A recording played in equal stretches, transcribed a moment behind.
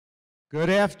Good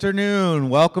afternoon.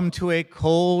 Welcome to a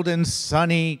cold and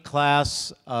sunny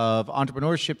class of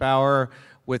Entrepreneurship Hour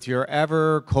with your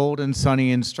ever cold and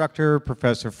sunny instructor,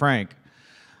 Professor Frank.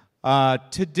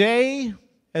 Today,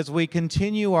 as we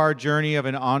continue our journey of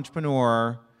an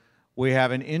entrepreneur, we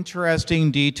have an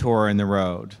interesting detour in the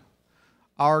road.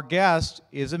 Our guest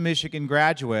is a Michigan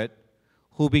graduate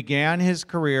who began his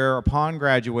career upon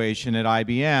graduation at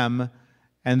IBM,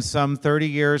 and some 30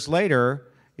 years later,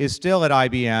 is still at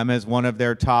IBM as one of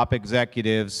their top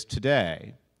executives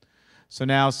today. So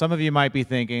now some of you might be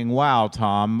thinking, wow,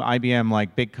 Tom, IBM,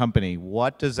 like big company,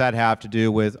 what does that have to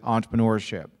do with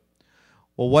entrepreneurship?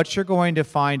 Well, what you're going to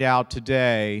find out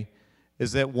today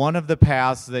is that one of the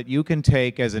paths that you can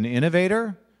take as an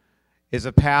innovator is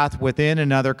a path within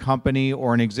another company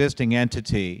or an existing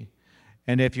entity.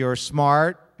 And if you're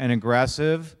smart and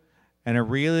aggressive and a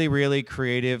really, really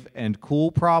creative and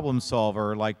cool problem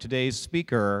solver like today's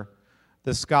speaker,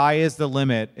 the sky is the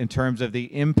limit in terms of the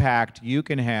impact you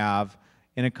can have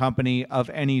in a company of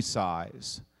any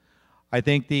size. I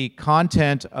think the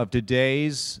content of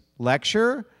today's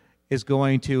lecture is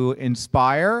going to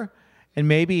inspire and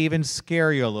maybe even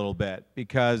scare you a little bit,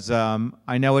 because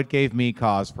I know it gave me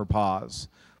cause for pause.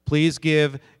 Please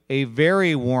give a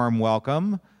very warm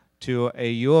welcome to a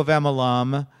U of M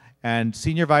alum and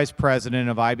Senior Vice President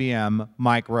of IBM,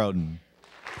 Mike Rhodin.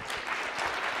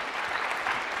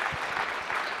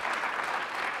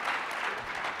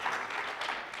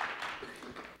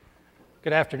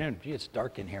 Good afternoon. Gee, it's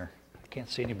dark in here. I can't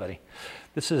see anybody.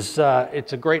 This is,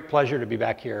 it's a great pleasure to be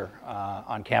back here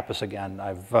on campus again.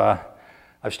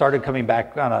 I've started coming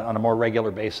back on a more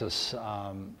regular basis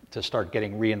to start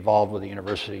getting re-involved with the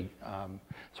university.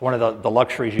 It's one of the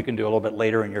luxuries you can do a little bit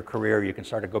later in your career. You can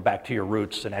start to go back to your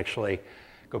roots and actually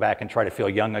go back and try to feel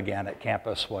young again at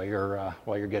campus while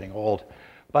you're getting old.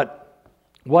 But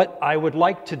what I would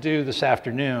like to do this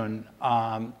afternoon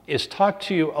is talk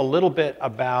to you a little bit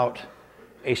about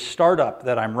a startup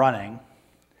that I'm running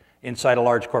inside a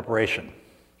large corporation.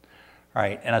 All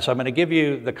right, and so I'm going to give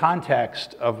you the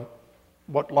context of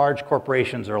what large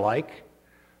corporations are like,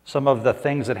 some of the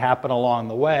things that happen along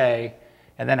the way,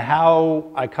 and then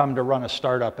how I come to run a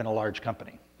startup in a large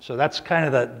company. So that's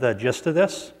kind of the gist of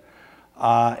this.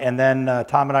 And then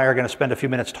Tom and I are going to spend a few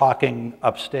minutes talking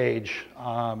upstage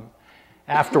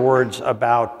afterwards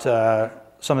about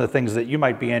some of the things that you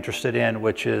might be interested in,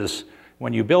 which is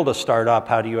when you build a startup,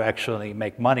 how do you actually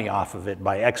make money off of it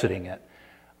by exiting it?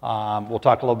 We'll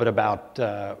talk a little bit about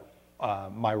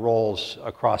my roles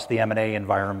across the M&A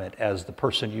environment as the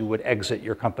person you would exit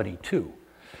your company to.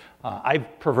 I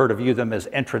prefer to view them as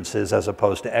entrances as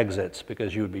opposed to exits,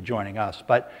 because you would be joining us.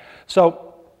 But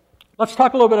so let's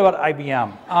talk a little bit about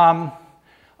IBM.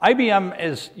 IBM,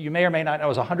 as you may or may not know,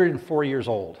 is 104 years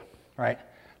old, right?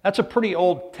 That's a pretty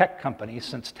old tech company,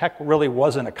 since tech really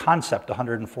wasn't a concept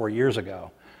 104 years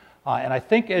ago. And I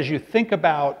think as you think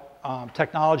about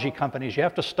technology companies, you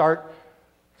have to start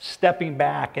stepping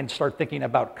back and start thinking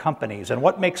about companies and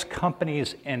what makes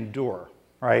companies endure,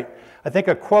 right? I think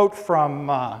a quote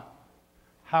from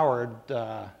Howard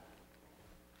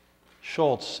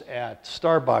Schultz at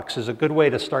Starbucks is a good way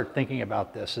to start thinking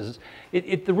about this.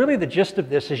 Really the gist of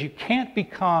this is you can't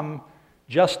become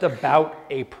just about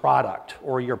a product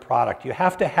or your product. You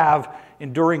have to have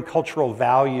enduring cultural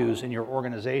values in your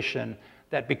organization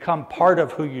that become part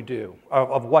of who you do,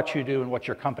 of what you do and what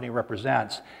your company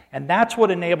represents. And that's what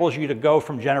enables you to go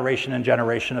from generation and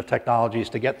generation of technologies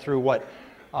to get through what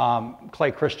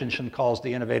Clay Christensen calls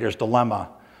the innovator's dilemma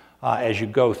as you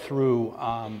go through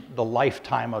the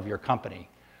lifetime of your company.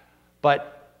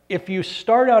 But if you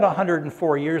start out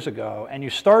 104 years ago and you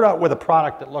start out with a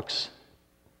product that looks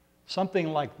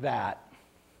something like that,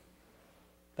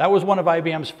 that was one of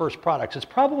IBM's first products. It's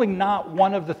probably not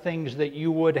one of the things that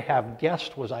you would have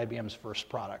guessed was IBM's first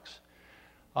products.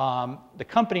 The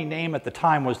company name at the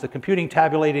time was the Computing,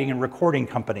 Tabulating, and Recording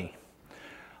Company.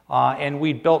 And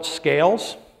we built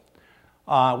scales.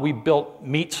 We built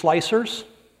meat slicers.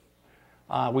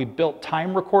 We built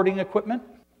time recording equipment,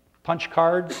 punch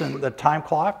cards and the time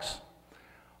clocks.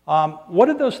 What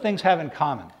did those things have in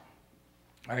common?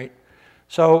 All right.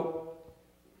 So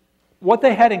what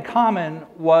they had in common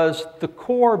was the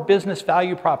core business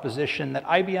value proposition that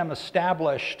IBM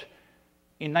established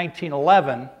in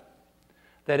 1911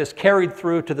 that is carried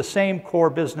through to the same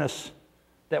core business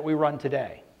that we run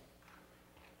today.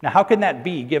 Now, how can that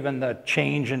be given the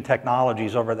change in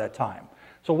technologies over that time?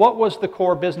 So what was the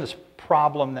core business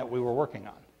problem that we were working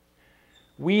on?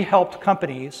 We helped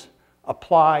companies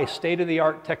apply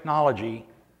state-of-the-art technology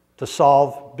to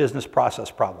solve business process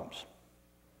problems.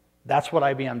 That's what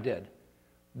IBM did.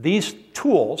 These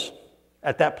tools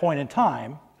at that point in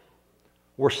time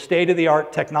were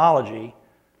state-of-the-art technology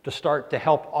to start to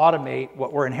help automate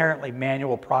what were inherently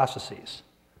manual processes.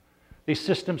 These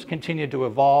systems continued to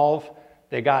evolve.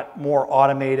 They got more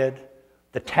automated.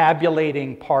 The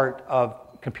tabulating part of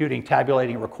computing,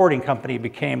 tabulating recording company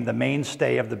became the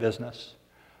mainstay of the business.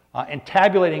 And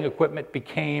tabulating equipment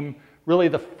became really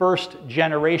the first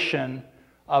generation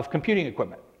of computing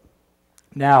equipment.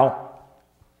 Now,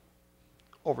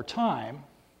 over time,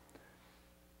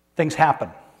 things happen.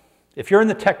 If you're in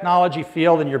the technology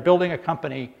field and you're building a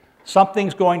company,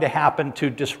 something's going to happen to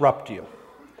disrupt you.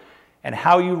 And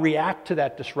how you react to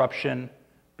that disruption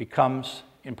becomes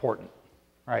important,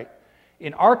 right?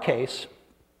 In our case,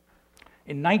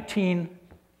 let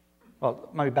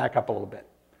me back up a little bit.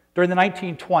 During the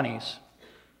 1920s,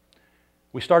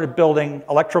 we started building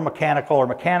electromechanical or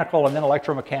mechanical and then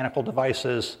electromechanical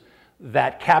devices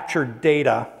that captured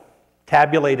data,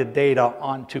 tabulated data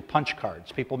onto punch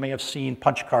cards. People may have seen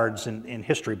punch cards in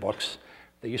history books.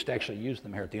 They used to actually use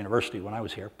them here at the university when I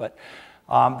was here. But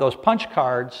those punch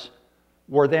cards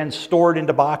were then stored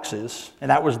into boxes,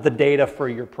 and that was the data for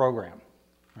your program,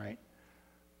 right?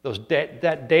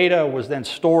 That data was then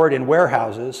stored in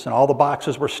warehouses, and all the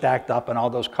boxes were stacked up, and all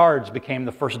those cards became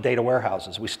the first data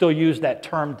warehouses. We still use that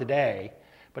term today,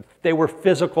 but they were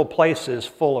physical places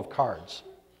full of cards,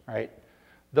 right?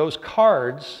 Those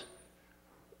cards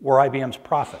were IBM's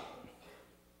profit.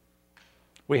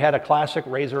 We had a classic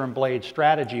razor and blade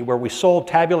strategy where we sold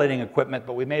tabulating equipment,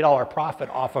 but we made all our profit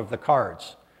off of the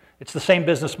cards. It's the same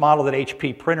business model that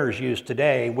HP printers use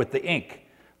today with the ink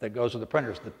that goes with the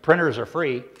printers. The printers are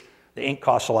free, the ink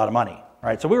costs a lot of money,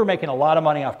 right? So we were making a lot of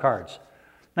money off cards.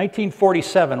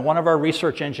 1947, one of our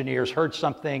research engineers heard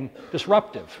something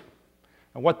disruptive.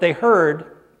 And what they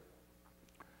heard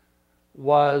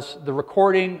was the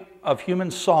recording of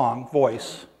human song,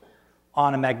 voice,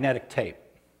 on a magnetic tape.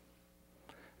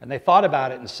 And they thought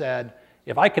about it and said,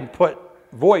 if I can put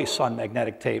voice on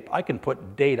magnetic tape, I can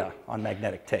put data on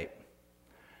magnetic tape.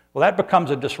 Well, that becomes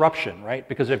a disruption, right?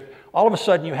 Because if all of a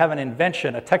sudden you have an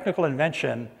invention, a technical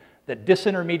invention that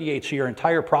disintermediates your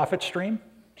entire profit stream,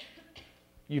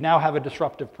 you now have a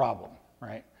disruptive problem,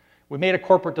 right? We made a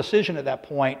corporate decision at that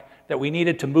point that we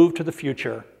needed to move to the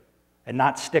future and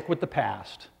not stick with the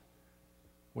past.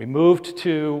 We moved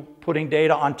to putting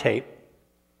data on tape.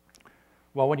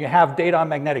 Well, when you have data on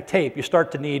magnetic tape, you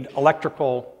start to need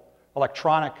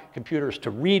electronic computers to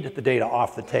read the data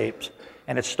off the tapes,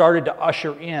 and it started to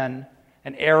usher in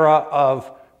an era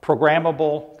of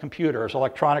programmable computers,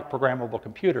 electronic programmable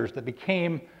computers that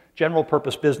became general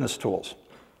purpose business tools.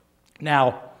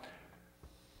 Now,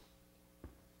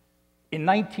 in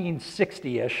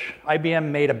 1960-ish,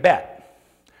 IBM made a bet.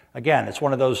 Again, it's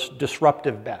one of those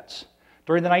disruptive bets.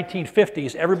 During the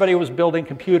 1950s, everybody was building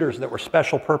computers that were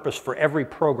special purpose for every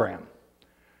program.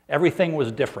 Everything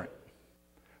was different.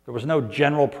 There was no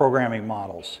general programming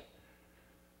models.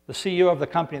 The CEO of the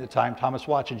company at the time, Thomas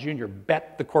Watson Jr.,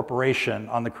 bet the corporation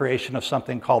on the creation of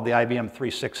something called the IBM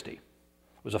 360. It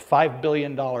was a $5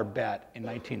 billion bet in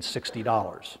 1960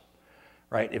 dollars,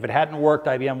 right? If it hadn't worked,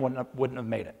 IBM wouldn't have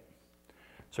made it.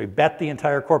 So he bet the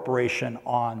entire corporation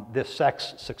on this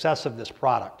success of this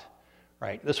product,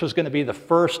 right? This was going to be the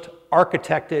first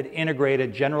architected,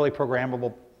 integrated, generally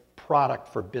programmable product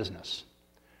for business.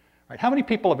 Right, how many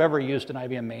people have ever used an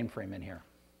IBM mainframe in here?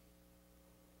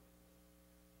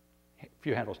 A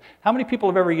few handles. How many people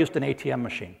have ever used an ATM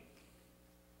machine?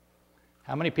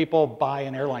 How many people buy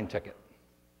an airline ticket?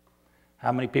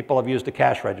 How many people have used a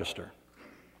cash register?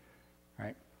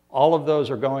 Right? All of those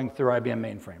are going through IBM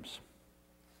mainframes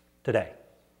today.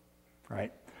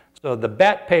 Right? So the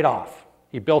bet paid off.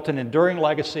 He built an enduring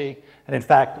legacy, and in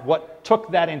fact, what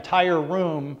took that entire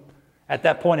room at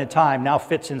that point in time now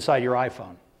fits inside your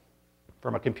iPhone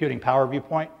from a computing power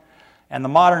viewpoint. And the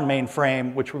modern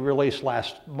mainframe, which we released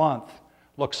last month,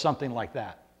 looks something like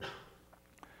that.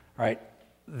 Right?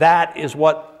 That is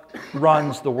what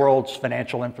runs the world's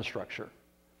financial infrastructure.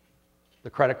 The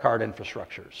credit card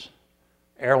infrastructures,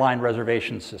 airline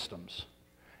reservation systems.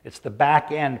 It's the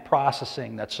back-end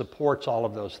processing that supports all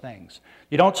of those things.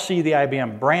 You don't see the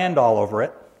IBM brand all over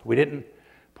it. We didn't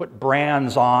put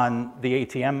brands on the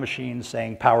ATM machines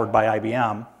saying powered by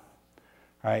IBM,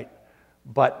 right?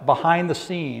 But behind the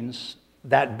scenes,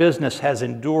 that business has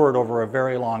endured over a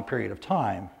very long period of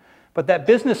time. But that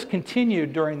business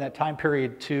continued during that time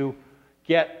period to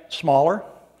get smaller.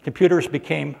 Computers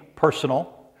became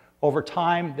personal. Over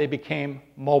time, they became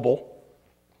mobile,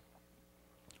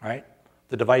 right?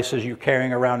 The devices you're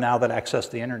carrying around now that access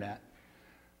the internet.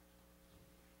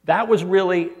 That was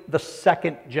really the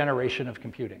second generation of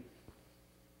computing.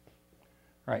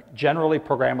 right? Generally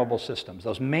programmable systems.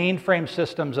 Those mainframe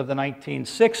systems of the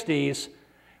 1960s,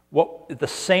 the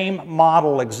same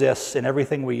model exists in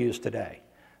everything we use today.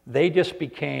 They just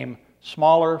became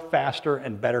smaller, faster,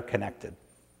 and better connected.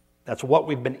 That's what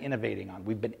we've been innovating on.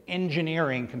 We've been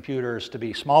engineering computers to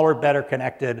be smaller, better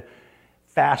connected,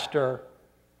 faster,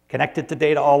 connected to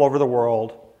data all over the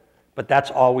world, but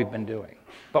that's all we've been doing.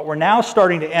 But we're now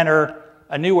starting to enter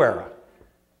a new era,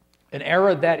 an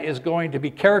era that is going to be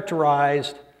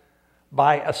characterized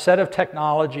by a set of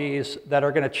technologies that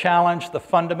are going to challenge the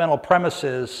fundamental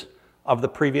premises of the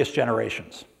previous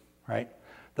generations, right?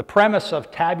 The premise of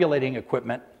tabulating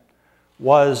equipment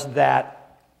was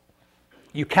that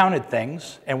you counted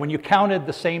things, and when you counted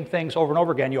the same things over and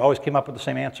over again, you always came up with the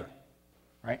same answer,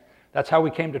 right? That's how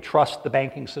we came to trust the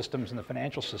banking systems and the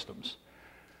financial systems.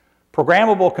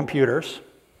 Programmable computers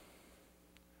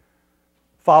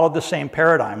followed the same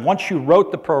paradigm. Once you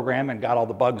wrote the program and got all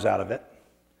the bugs out of it,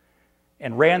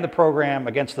 and ran the program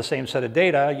against the same set of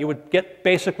data, you would get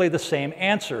basically the same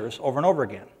answers over and over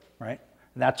again, right?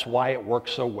 And that's why it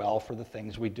works so well for the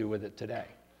things we do with it today.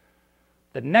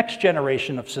 The next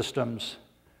generation of systems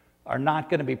are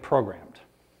not going to be programmed.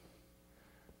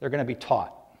 They're going to be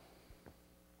taught.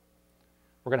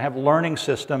 We're going to have learning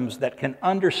systems that can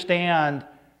understand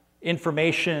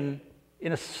information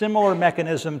in a similar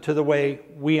mechanism to the way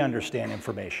we understand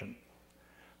information.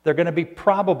 They're going to be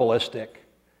probabilistic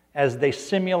as they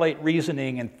simulate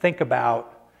reasoning and think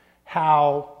about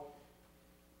how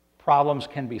problems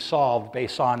can be solved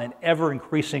based on an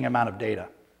ever-increasing amount of data.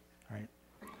 Right?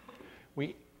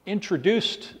 We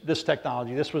introduced this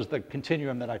technology. This was the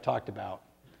continuum that I talked about.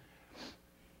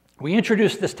 We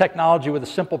introduced this technology with a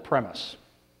simple premise.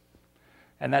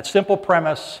 And that simple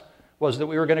premise was that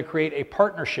we were going to create a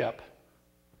partnership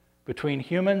between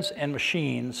humans and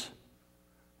machines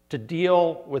to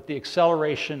deal with the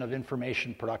acceleration of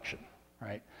information production,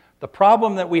 right? The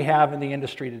problem that we have in the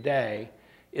industry today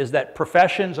is that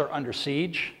professions are under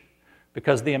siege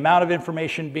because the amount of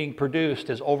information being produced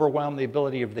has overwhelmed the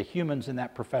ability of the humans in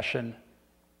that profession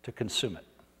to consume it.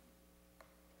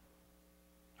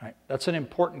 Right? That's an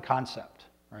important concept,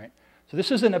 right? So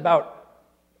this isn't about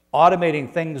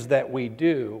automating things that we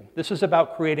do. This is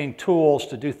about creating tools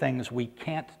to do things we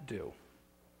can't do,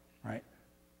 right?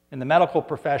 In the medical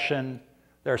profession,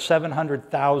 there are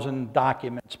 700,000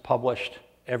 documents published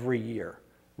every year.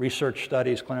 Research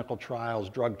studies, clinical trials,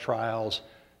 drug trials,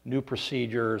 new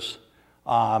procedures,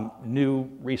 new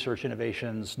research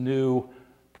innovations, new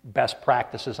best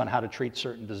practices on how to treat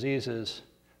certain diseases.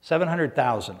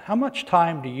 700,000. How much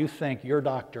time do you think your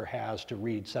doctor has to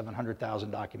read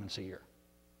 700,000 documents a year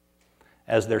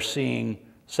as they're seeing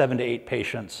 7 to 8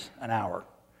 patients an hour,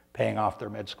 paying off their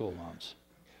med school loans?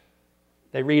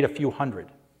 They read a few hundred,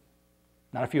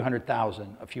 not a few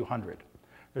 100,000, a few hundred.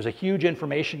 There's a huge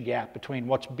information gap between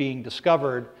what's being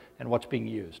discovered and what's being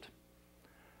used,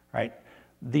 right?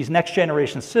 These next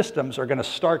generation systems are going to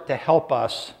start to help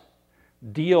us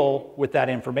deal with that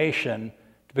information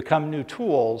to become new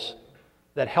tools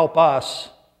that help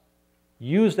us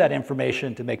use that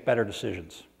information to make better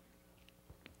decisions.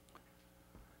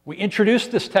 We introduced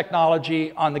this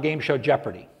technology on the game show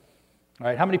Jeopardy. All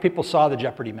right, how many people saw the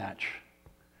Jeopardy match?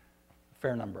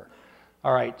 Fair number.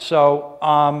 All right, so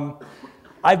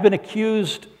I've been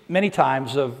accused many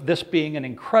times of this being an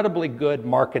incredibly good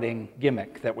marketing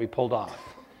gimmick that we pulled off.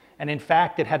 And in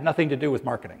fact, it had nothing to do with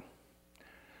marketing.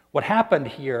 What happened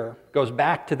here goes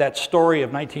back to that story of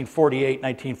 1948,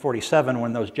 1947,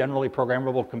 when those generally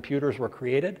programmable computers were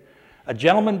created. A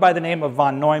gentleman by the name of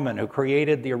von Neumann, who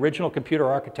created the original computer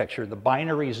architecture, the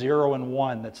binary 0 and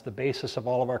 1, that's the basis of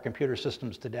all of our computer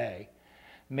systems today,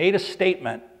 made a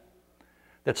statement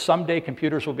that someday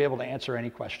computers will be able to answer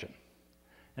any question.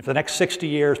 And for the next 60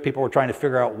 years, people were trying to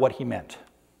figure out what he meant,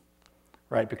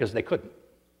 right? Because they couldn't.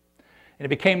 And it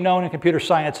became known in computer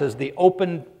science as the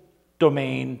open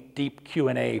domain deep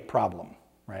Q&A problem,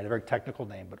 right? A very technical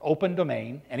name, but open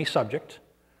domain, any subject,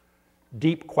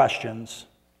 deep questions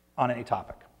on any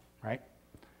topic, right?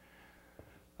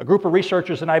 A group of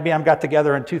researchers in IBM got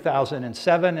together in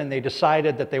 2007, and they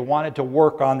decided that they wanted to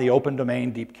work on the open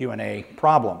domain deep Q&A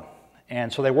problem.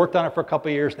 And so they worked on it for a couple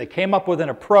of years. They came up with an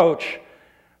approach.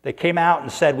 They came out and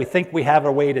said, we think we have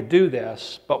a way to do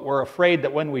this, but we're afraid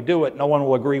that when we do it, no one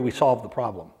will agree we solved the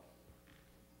problem.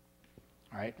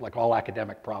 Right? Like all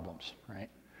academic problems, right?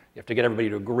 You have to get everybody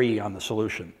to agree on the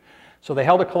solution. So they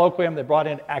held a colloquium. They brought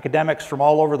in academics from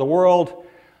all over the world,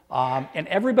 and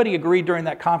everybody agreed during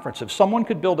that conference. If someone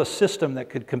could build a system that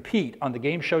could compete on the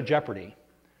game show Jeopardy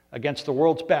against the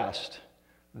world's best,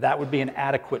 that would be an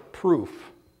adequate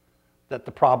proof that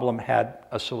the problem had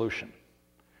a solution.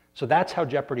 So that's how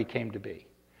Jeopardy came to be.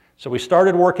 So we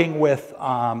started working with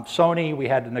Sony. We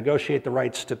had to negotiate the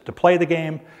rights to play the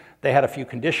game. They had a few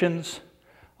conditions.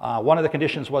 One of the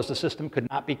conditions was the system could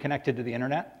not be connected to the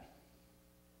internet.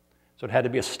 So it had to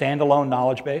be a standalone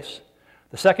knowledge base.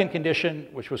 The second condition,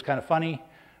 which was kind of funny,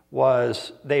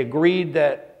 was they agreed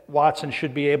that Watson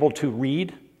should be able to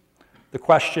read the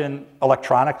question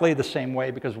electronically the same way,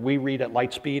 because we read at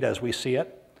light speed as we see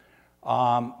it.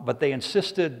 But they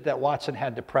insisted that Watson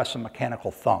had to press a mechanical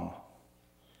thumb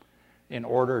in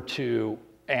order to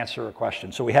answer a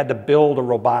question. So we had to build a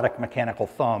robotic mechanical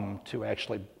thumb to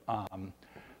actually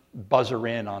buzzer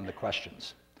in on the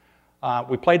questions.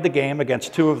 We played the game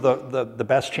against two of the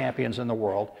best champions in the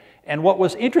world. And what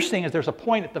was interesting is there's a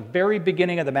point at the very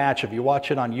beginning of the match, if you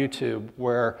watch it on YouTube,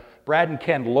 where Brad and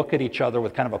Ken look at each other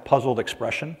with kind of a puzzled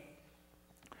expression,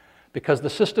 because the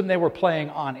system they were playing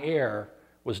on air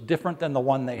was different than the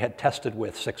one they had tested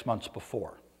with 6 months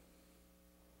before.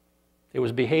 It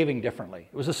was behaving differently.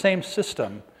 It was the same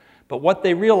system, but what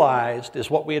they realized is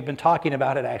what we had been talking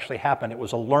about had actually happened. It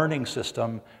was a learning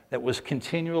system that was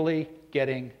continually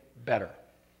getting better.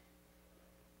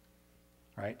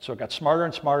 Right? So it got smarter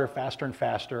and smarter, faster and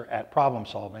faster at problem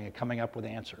solving and coming up with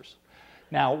answers.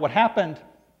 Now, what happened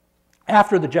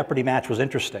after the Jeopardy match was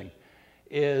interesting,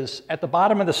 is at the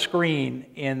bottom of the screen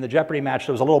in the Jeopardy match,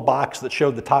 there was a little box that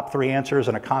showed the top 3 answers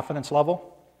and a confidence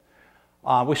level.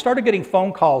 We started getting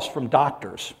phone calls from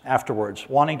doctors afterwards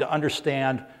wanting to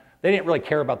understand. They didn't really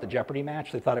care about the Jeopardy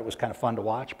match. They thought it was kind of fun to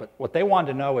watch. But what they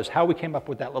wanted to know is how we came up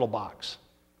with that little box.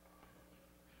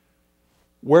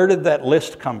 Where did that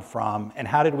list come from, and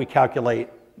how did we calculate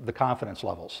the confidence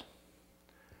levels?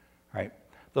 Right?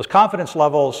 Those confidence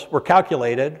levels were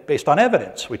calculated based on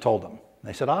evidence, we told them. And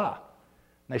they said, ah.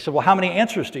 And they said, well, how many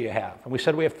answers do you have? And we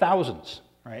said, we have thousands,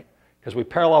 right? Because we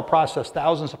parallel process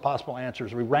thousands of possible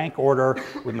answers. We rank order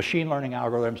with machine learning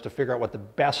algorithms to figure out what the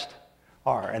best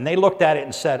are. And they looked at it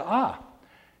and said, ah,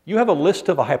 you have a list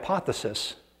of a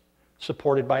hypothesis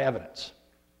supported by evidence.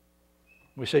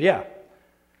 We said, yeah.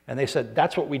 And they said,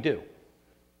 that's what we do.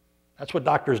 That's what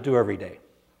doctors do every day.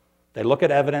 They look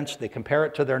at evidence, they compare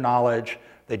it to their knowledge,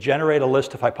 they generate a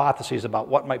list of hypotheses about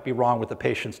what might be wrong with the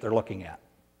patients they're looking at.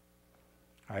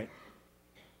 All right?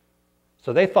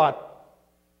 So they thought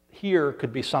here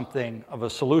could be something of a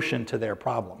solution to their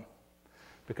problem,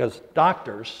 because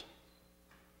doctors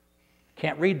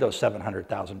can't read those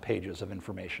 700,000 pages of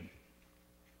information.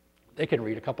 They can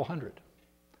read a couple hundred.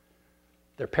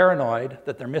 They're paranoid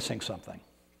that they're missing something.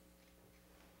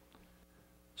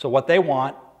 So what they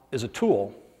want is a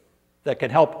tool that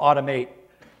can help automate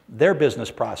their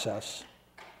business process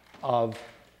of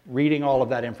reading all of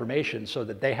that information so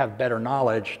that they have better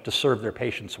knowledge to serve their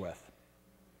patients with.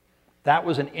 That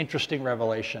was an interesting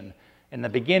revelation in the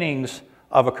beginnings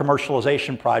of a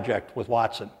commercialization project with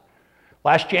Watson.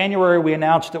 Last January, we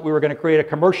announced that we were going to create a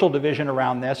commercial division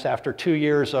around this after 2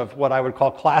 years of what I would call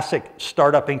classic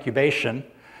startup incubation.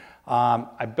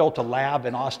 I built a lab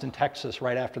in Austin, Texas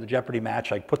right after the Jeopardy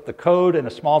match. I put the code and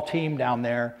a small team down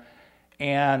there.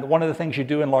 And one of the things you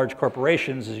do in large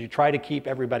corporations is you try to keep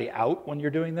everybody out when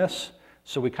you're doing this.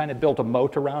 So we kind of built a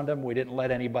moat around them. We didn't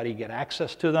let anybody get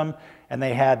access to them. And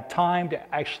they had time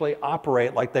to actually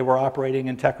operate like they were operating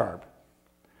in TechArb.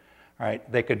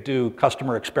 Right? They could do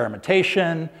customer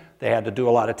experimentation. They had to do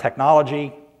a lot of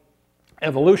technology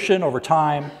evolution over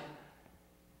time.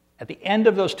 At the end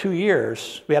of those 2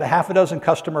 years, we had a half a dozen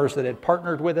customers that had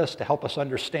partnered with us to help us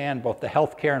understand both the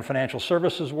healthcare and financial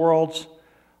services worlds.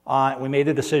 We made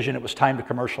the decision it was time to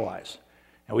commercialize.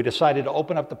 And we decided to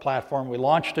open up the platform. We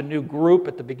launched a new group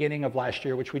at the beginning of last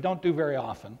year, which we don't do very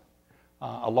often,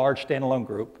 a large standalone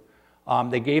group.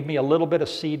 They gave me a little bit of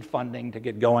seed funding to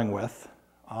get going with,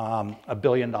 $1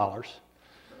 billion.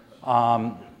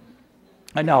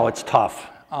 I know, it's tough,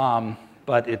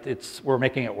 but we're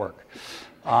making it work.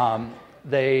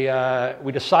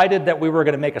 We decided that we were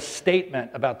going to make a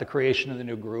statement about the creation of the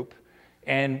new group,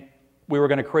 and we were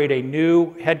going to create a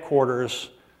new headquarters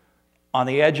on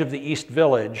the edge of the East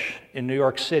Village in New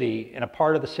York City, in a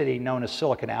part of the city known as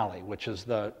Silicon Alley, which is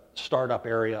the startup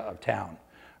area of town.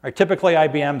 Right, typically,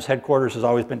 IBM's headquarters has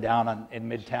always been down in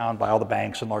Midtown by all the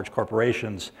banks and large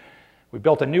corporations. We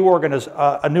built a new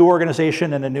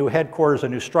organization and a new headquarters, a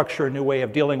new structure, a new way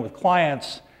of dealing with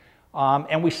clients,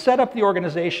 and we set up the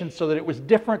organization so that it was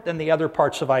different than the other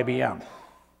parts of IBM.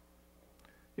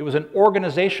 It was an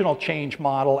organizational change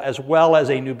model as well as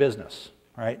a new business,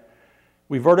 right?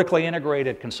 We vertically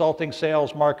integrated consulting,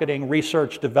 sales, marketing,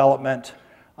 research, development,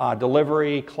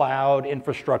 delivery, cloud,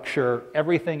 infrastructure,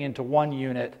 everything into one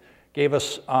unit, gave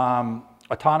us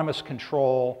autonomous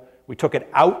control. We took it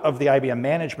out of the IBM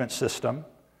management system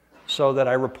so that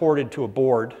I reported to a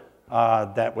board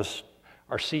that was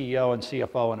our CEO and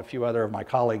CFO and a few other of my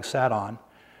colleagues sat on.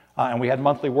 And we had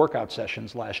monthly workout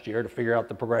sessions last year to figure out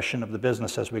the progression of the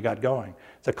business as we got going.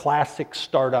 It's a classic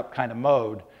startup kind of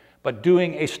mode, but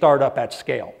doing a startup at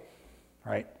scale,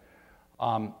 right?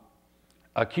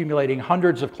 Accumulating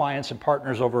hundreds of clients and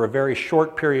partners over a very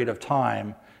short period of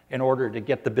time in order to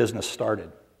get the business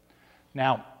started.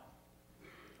 Now,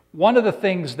 one of the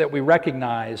things that we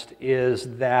recognized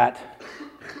is that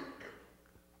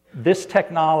this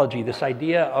technology, this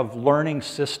idea of learning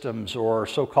systems or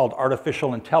so-called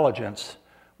artificial intelligence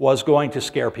was going to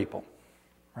scare people,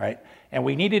 right? And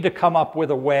we needed to come up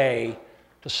with a way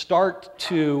to start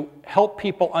to help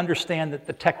people understand that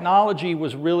the technology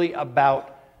was really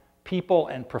about people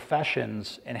and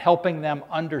professions and helping them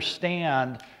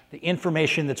understand the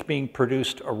information that's being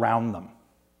produced around them.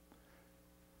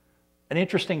 An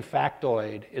interesting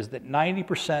factoid is that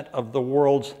 90% of the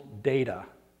world's data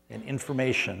and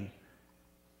information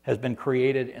has been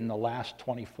created in the last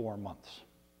 24 months.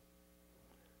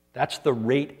 That's the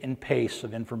rate and pace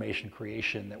of information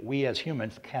creation that we as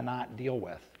humans cannot deal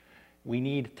with. We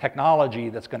need technology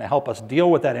that's going to help us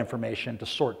deal with that information to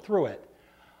sort through it.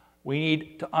 We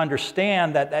need to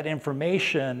understand that that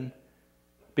information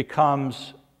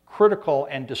becomes critical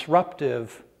and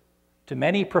disruptive to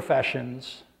many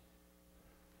professions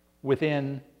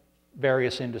within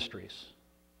various industries.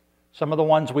 Some of the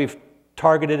ones we've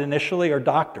targeted initially are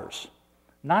doctors,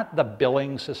 not the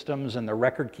billing systems and the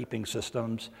record-keeping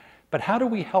systems, but how do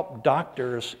we help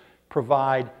doctors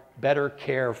provide better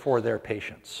care for their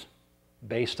patients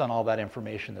based on all that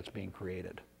information that's being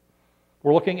created?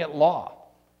 We're looking at law.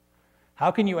 How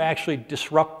can you actually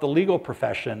disrupt the legal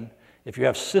profession if you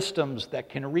have systems that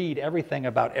can read everything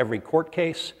about every court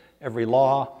case, every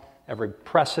law, every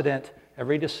precedent,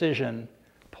 every decision,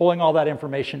 pulling all that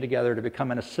information together to become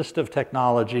an assistive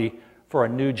technology for a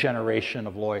new generation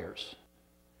of lawyers?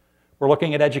 We're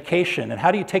looking at education, and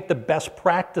how do you take the best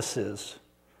practices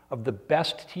of the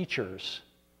best teachers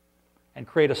and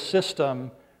create a system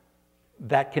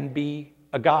that can be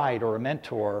a guide or a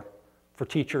mentor for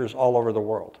teachers all over the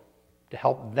world to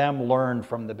help them learn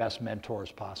from the best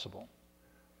mentors possible?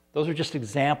 Those are just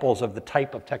examples of the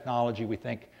type of technology we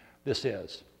think this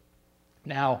is.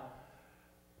 Now,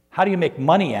 how do you make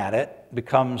money at it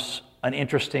becomes an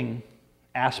interesting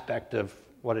aspect of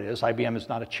what it is. IBM is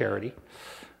not a charity.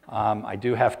 I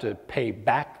do have to pay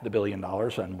back the $1 billion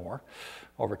and more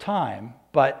over time,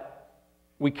 but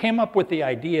we came up with the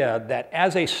idea that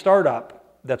as a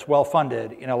startup that's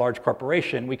well-funded in a large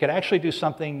corporation, we could actually do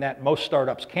something that most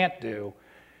startups can't do,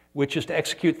 which is to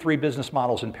execute 3 business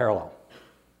models in parallel.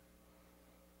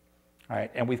 All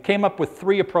right, and we've came up with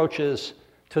 3 approaches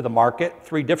to the market,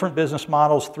 3 different business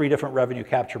models, 3 different revenue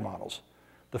capture models.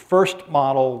 The first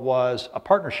model was a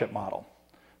partnership model,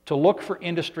 to look for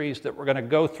industries that were going to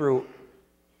go through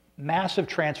massive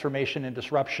transformation and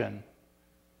disruption,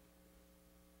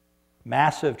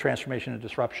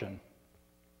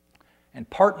 and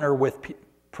partner with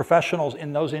professionals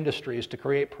in those industries to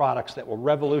create products that will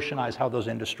revolutionize how those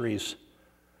industries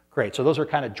create. So those are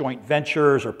kind of joint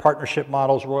ventures or partnership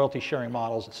models, royalty sharing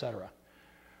models, et cetera.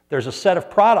 There's a set of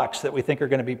products that we think are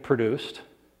going to be produced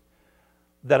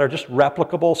that are just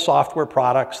replicable software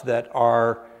products that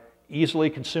are easily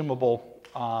consumable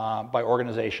by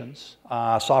organizations,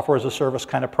 software as a service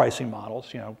kind of pricing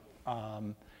models,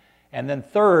 and then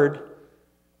third,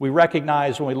 we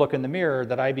recognize when we look in the mirror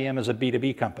that IBM is a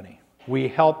B2B company. We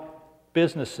help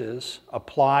businesses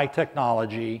apply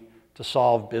technology to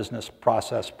solve business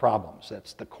process problems.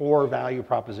 That's the core value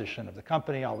proposition of the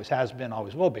company, always has been,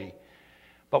 always will be.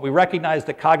 But we recognize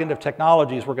that cognitive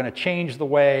technologies were going to change the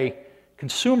way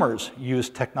consumers use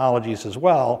technologies as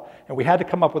well, and we had to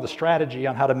come up with a strategy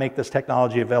on how to make this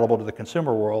technology available to the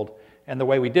consumer world. And the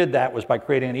way we did that was by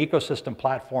creating an ecosystem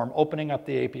platform, opening up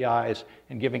the APIs,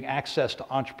 and giving access to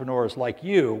entrepreneurs like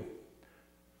you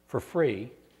for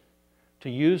free to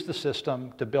use the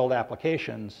system to build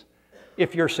applications.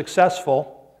 If you're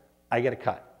successful, I get a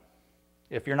cut.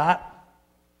 If you're not,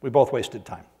 we both wasted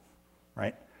time,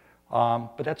 right?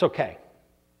 But that's okay,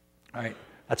 all right?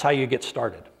 That's how you get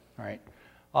started, all right?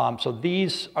 So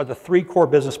these are the 3 core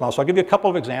business models. So I'll give you a couple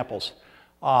of examples.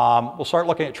 We'll start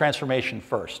looking at transformation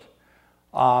first.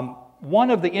 One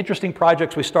of the interesting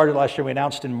projects we started last year, we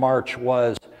announced in March,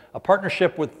 was a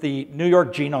partnership with the New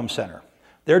York Genome Center.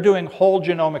 They're doing whole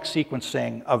genomic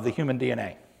sequencing of the human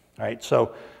DNA, right?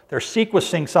 So they're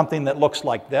sequencing something that looks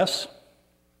like this,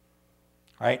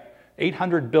 right?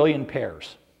 800 billion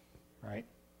pairs, right,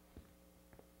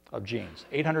 of genes.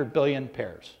 800 billion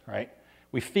pairs, right?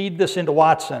 We feed this into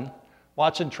Watson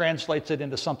Watson translates it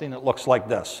into something that looks like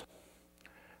this.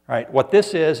 Right? What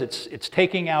this is, it's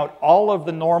taking out all of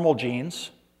the normal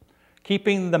genes,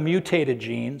 keeping the mutated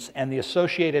genes and the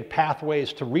associated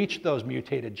pathways to reach those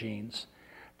mutated genes.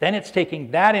 Then it's taking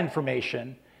that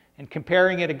information and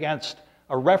comparing it against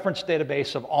a reference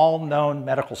database of all known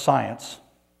medical science,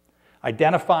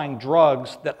 identifying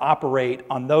drugs that operate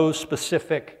on those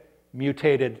specific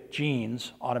mutated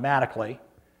genes automatically.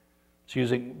 It's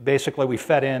using, basically we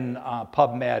fed in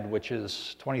PubMed, which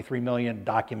is 23 million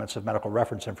documents of medical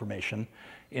reference information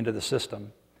into the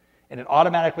system. And it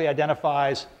automatically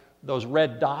identifies those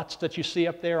red dots that you see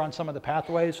up there on some of the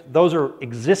pathways. Those are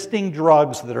existing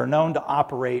drugs that are known to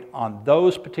operate on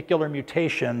those particular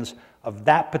mutations of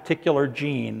that particular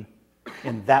gene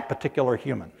in that particular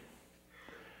human.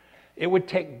 It would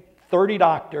take 30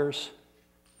 doctors,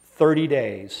 30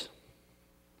 days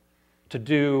to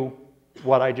do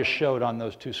what I just showed on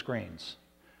those two screens.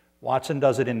 Watson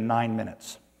does it in 9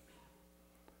 minutes.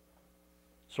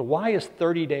 So why is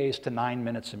 30 days to 9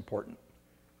 minutes important?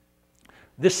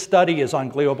 This study is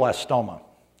on glioblastoma,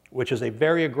 which is a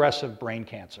very aggressive brain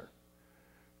cancer.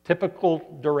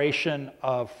 Typical duration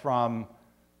of from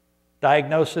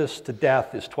diagnosis to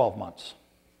death is 12 months.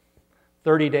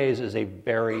 30 days is a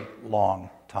very long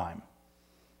time.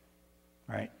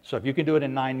 Right? So if you can do it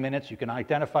in 9 minutes, you can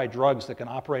identify drugs that can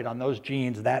operate on those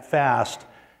genes that fast,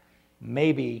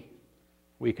 maybe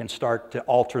we can start to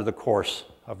alter the course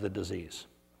of the disease.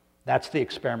 That's the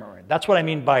experiment. That's what I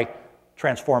mean by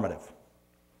transformative.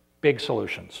 Big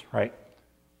solutions, right?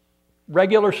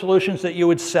 Regular solutions that you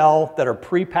would sell that are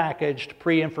pre-packaged,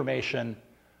 pre-information.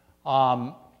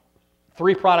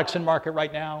 3 products in market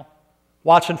right now.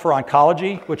 Watson for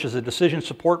Oncology, which is a decision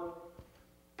support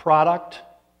product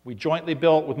we jointly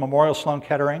built with Memorial Sloan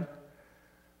Kettering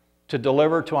to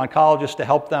deliver to oncologists to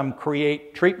help them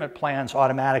create treatment plans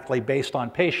automatically based on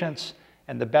patients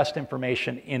and the best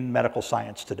information in medical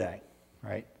science today,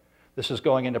 right? This is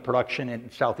going into production in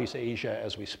Southeast Asia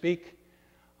as we speak.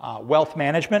 Wealth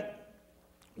management.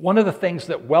 One of the things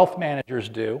that wealth managers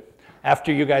do,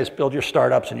 after you guys build your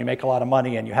startups and you make a lot of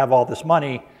money and you have all this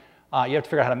money, you have to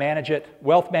figure out how to manage it.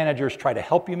 Wealth managers try to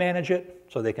help you manage it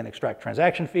so they can extract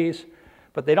transaction fees,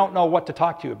 but they don't know what to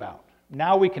talk to you about.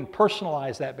 Now we can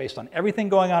personalize that based on everything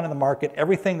going on in the market,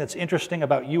 everything that's interesting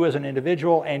about you as an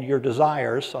individual and your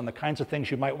desires on the kinds of things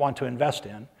you might want to invest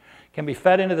in, can be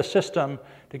fed into the system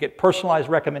to get personalized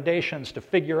recommendations to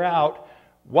figure out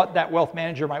what that wealth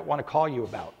manager might want to call you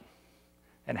about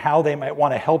and how they might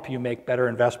want to help you make better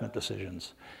investment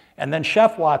decisions. And then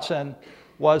Chef Watson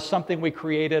was something we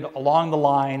created along the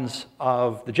lines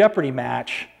of the Jeopardy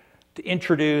match to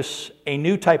introduce a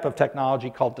new type of technology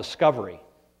called discovery.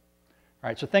 All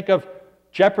right, so think of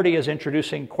Jeopardy as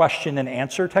introducing question and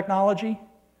answer technology.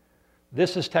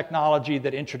 This is technology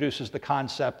that introduces the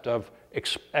concept of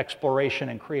exploration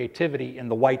and creativity in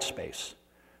the white space.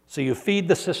 So you feed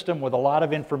the system with a lot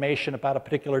of information about a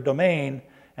particular domain,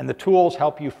 and the tools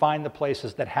help you find the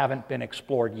places that haven't been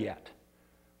explored yet.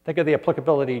 Think of the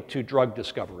applicability to drug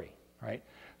discovery, right?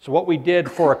 So what we did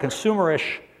for a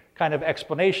consumerish kind of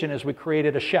explanation is we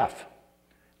created a chef.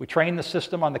 We trained the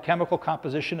system on the chemical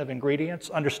composition of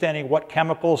ingredients, understanding what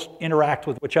chemicals interact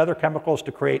with which other chemicals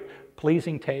to create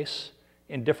pleasing tastes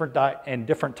in different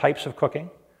types of cooking,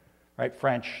 right?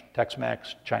 French,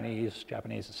 Tex-Mex, Chinese,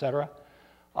 Japanese, etc.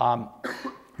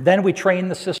 Then we trained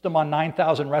the system on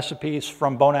 9,000 recipes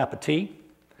from Bon Appetit.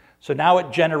 So now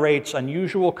it generates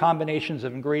unusual combinations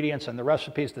of ingredients and the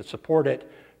recipes that support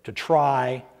it to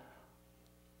try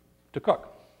to cook.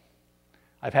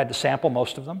 I've had to sample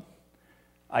most of them.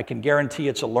 I can guarantee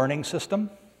it's a learning system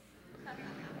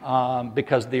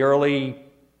because the early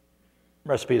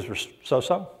recipes were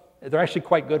so-so. They're actually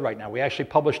quite good right now. We actually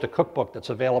published a cookbook that's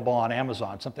available on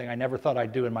Amazon, something I never thought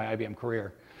I'd do in my IBM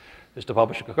career, is to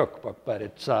publish a cookbook, but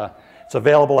it's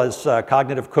available as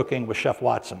Cognitive Cooking with Chef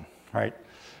Watson, right?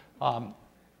 And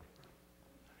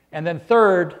then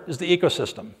third is the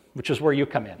ecosystem, which is where you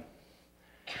come in.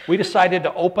 We decided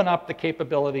to open up the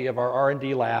capability of our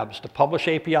R&D labs to publish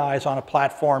APIs on a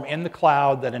platform in the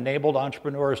cloud that enabled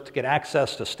entrepreneurs to get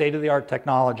access to state-of-the-art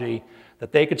technology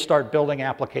that they could start building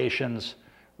applications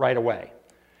right away.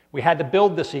 We had to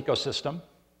build this ecosystem,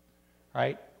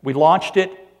 right? We launched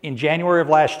it in January of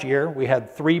last year. We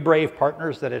had 3 brave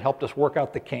partners that had helped us work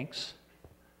out the kinks.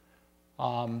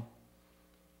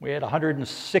 We had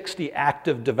 160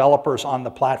 active developers on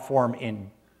the platform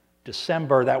in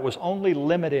December. That was only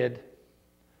limited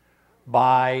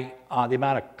by the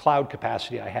amount of cloud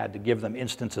capacity I had to give them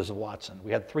instances of Watson.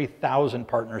 We had 3,000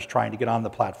 partners trying to get on the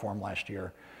platform last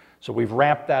year. So we've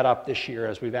ramped that up this year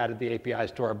as we've added the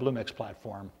APIs to our Bluemix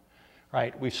platform.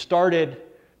 right? We've started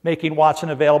making Watson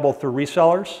available through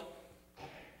resellers,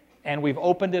 and we've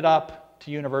opened it up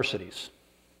to universities.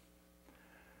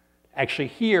 Actually,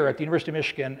 here at the University of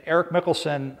Michigan, Eric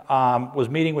Mickelson was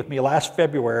meeting with me last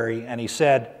February, and he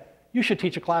said, you should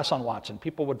teach a class on Watson.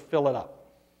 People would fill it up,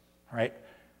 right?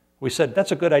 We said,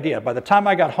 that's a good idea. By the time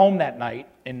I got home that night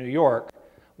in New York,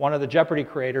 one of the Jeopardy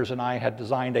creators and I had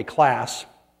designed a class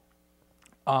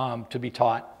to be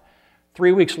taught.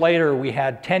 3 weeks later, we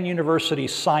had 10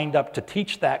 universities signed up to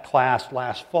teach that class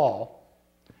last fall,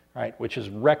 right, which is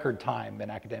record time in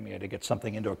academia to get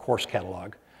something into a course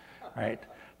catalog, right?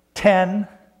 10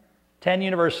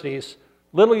 universities,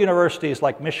 little universities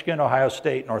like Michigan, Ohio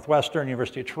State, Northwestern,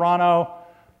 University of Toronto,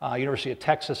 University of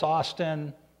Texas,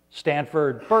 Austin,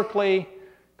 Stanford, Berkeley,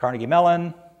 Carnegie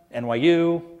Mellon,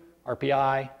 NYU,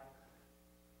 RPI,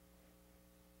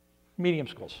 medium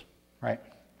schools, right?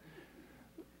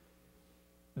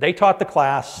 They taught the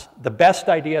class. The best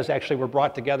ideas actually were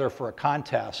brought together for a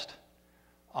contest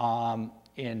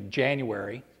in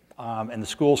January, and the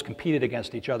schools competed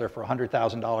against each other for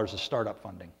 $100,000 of startup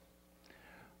funding.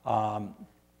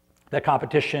 That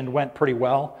competition went pretty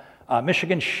well.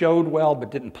 Michigan showed well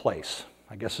but didn't place,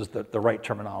 I guess is the right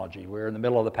terminology. We're in the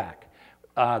middle of the pack.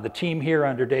 The team here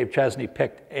under Dave Chesney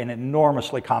picked an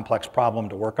enormously complex problem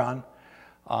to work on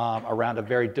around a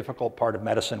very difficult part of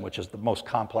medicine, which is the most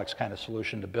complex kind of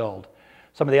solution to build.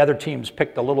 Some of the other teams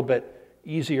picked a little bit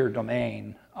easier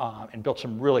domain and built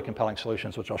some really compelling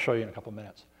solutions, which I'll show you in a couple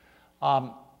minutes.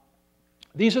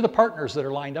 These are the partners that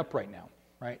are lined up right now,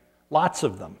 right? Lots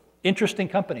of them. Interesting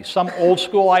companies. Some old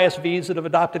school ISVs that have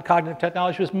adopted cognitive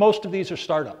technologies. Most of these are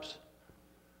startups.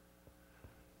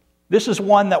 This is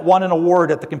one that won an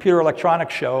award at the Computer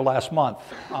Electronics Show last month,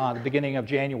 the beginning of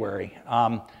January.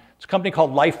 It's a company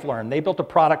called LifeLearn. They built a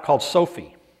product called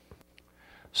Sophie.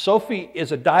 Sophie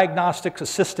is a diagnostics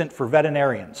assistant for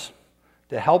veterinarians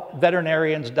to help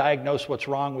veterinarians diagnose what's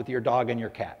wrong with your dog and your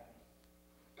cat,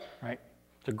 right?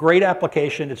 It's a great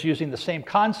application. It's using the same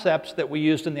concepts that we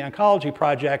used in the oncology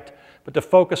project, but to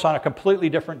focus on a completely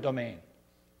different domain.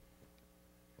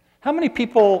 How many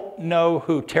people know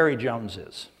who Terry Jones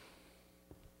is?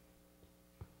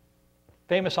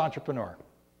 Famous entrepreneur.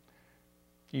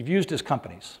 You've used his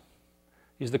companies.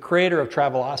 He's the creator of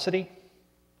Travelocity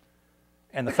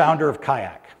and the founder of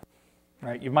Kayak.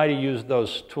 Right? You might have used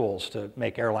those tools to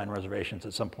make airline reservations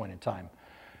at some point in time.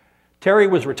 Terry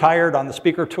was retired on the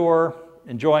speaker tour,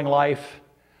 enjoying life.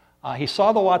 He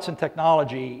saw the Watson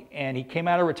technology, and he came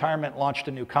out of retirement and launched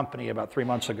a new company about 3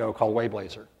 months ago called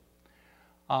Wayblazer.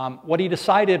 What he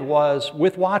decided was,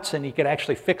 with Watson, he could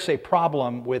actually fix a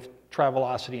problem with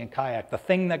Travelocity and Kayak. The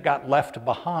thing that got left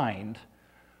behind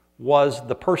was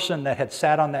the person that had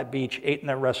sat on that beach, ate in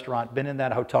that restaurant, been in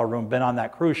that hotel room, been on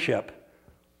that cruise ship,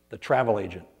 the travel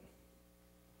agent,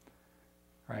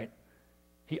 right?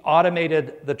 He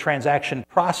automated the transaction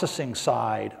processing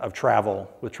side of travel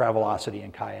with Travelocity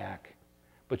and Kayak,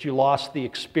 but you lost the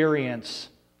experience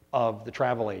of the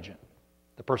travel agent,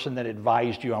 the person that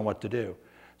advised you on what to do.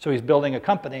 So he's building a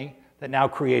company that now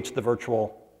creates the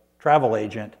virtual travel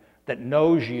agent that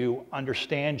knows you,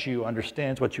 understands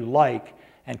what you like,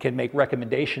 and can make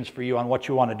recommendations for you on what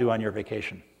you want to do on your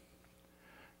vacation,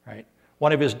 right?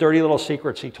 One of his dirty little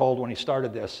secrets he told when he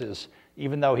started this is,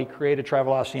 even though he created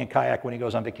Travelocity and Kayak, when he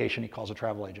goes on vacation, he calls a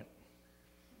travel agent.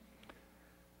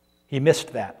 He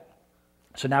missed that.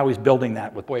 So now he's building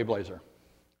that with Wayblazer.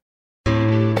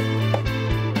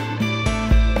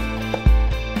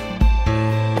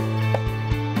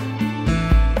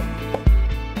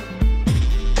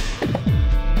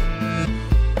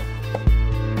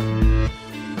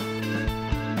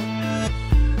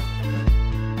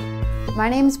 My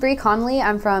name is Bree Conley.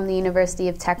 I'm from the University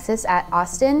of Texas at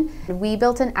Austin. We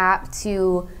built an app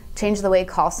to change the way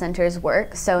call centers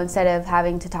work. So instead of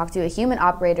having to talk to a human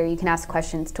operator, you can ask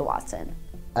questions to Watson.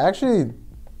 I actually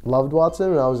loved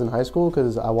Watson when I was in high school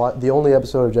because the only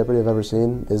episode of Jeopardy I've ever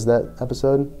seen is that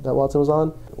episode that Watson was on.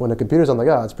 When a computer's on, I'm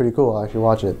like, oh, it's pretty cool. I'll actually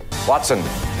watch it. Watson.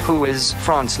 Who is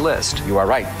Franz Liszt? You are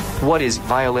right. What is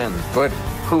violin? Good.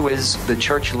 Who is the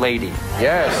church lady?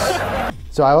 Yes.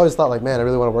 So I always thought, like, man, I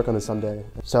really want to work on this someday.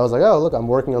 So I was like, oh, look, I'm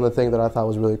working on the thing that I thought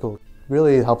was really cool.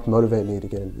 Really helped motivate me to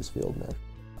get into this field, man.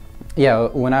 Yeah,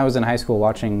 when I was in high school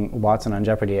watching Watson on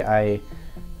Jeopardy, I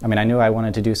mean, I knew I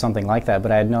wanted to do something like that,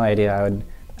 but I had no idea I would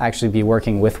actually be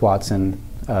working with Watson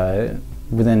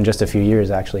within just a few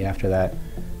years, actually, after that.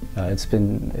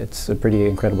 It's a pretty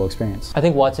incredible experience. I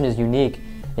think Watson is unique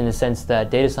in the sense that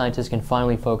data scientists can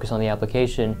finally focus on the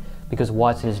application because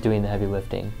Watson is doing the heavy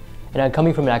lifting. And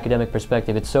coming from an academic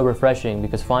perspective, it's so refreshing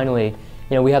because finally,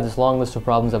 we have this long list of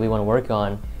problems that we want to work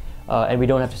on, and we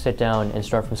don't have to sit down and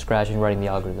start from scratch and writing the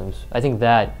algorithms. I think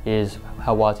that is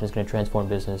how Watson is going to transform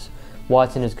business.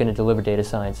 Watson is going to deliver data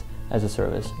science as a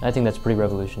service. I think that's pretty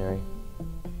revolutionary.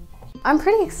 I'm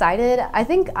pretty excited.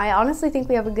 I honestly think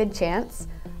we have a good chance.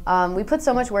 We put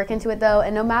so much work into it though,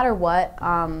 and no matter what,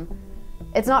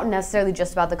 it's not necessarily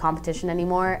just about the competition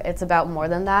anymore. It's about more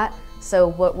than that. So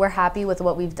we're happy with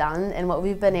what we've done and what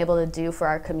we've been able to do for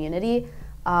our community.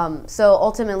 So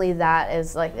ultimately that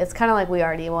is like, it's kind of like we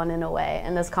already won in a way,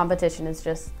 and this competition is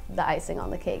just the icing on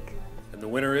the cake. And the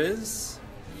winner is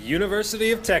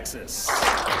University of Texas.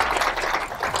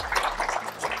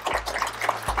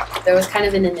 There was kind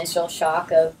of an initial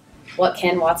shock of what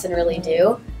can Watson really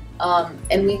do?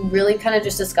 And we really kind of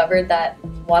just discovered that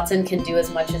Watson can do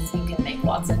as much as you can make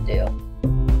Watson do.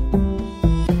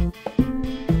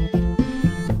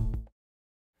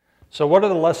 So what are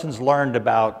the lessons learned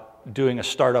about doing a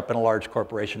startup in a large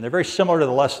corporation? They're very similar to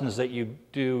the lessons that you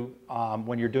do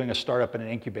when you're doing a startup in an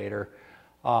incubator.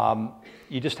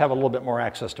 You just have a little bit more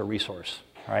access to resource,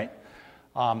 right?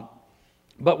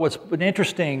 But what's been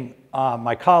interesting,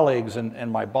 my colleagues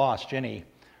and my boss, Ginny,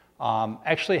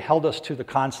 actually held us to the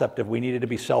concept of we needed to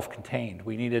be self-contained.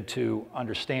 We needed to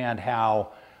understand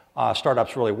how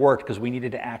startups really worked, because we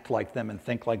needed to act like them and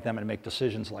think like them and make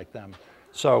decisions like them.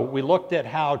 So we looked at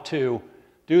how to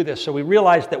do this. So we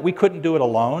realized that we couldn't do it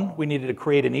alone. We needed to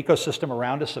create an ecosystem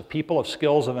around us of people, of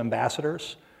skills, of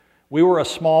ambassadors. We were a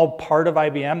small part of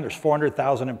IBM. There's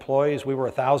 400,000 employees. We were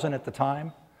 1,000 at the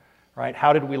time, right?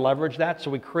 How did we leverage that? So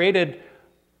we created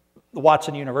the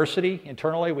Watson University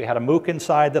internally. We had a MOOC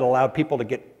inside that allowed people to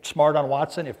get smart on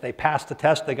Watson. If they passed the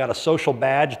test, they got a social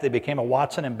badge. They became a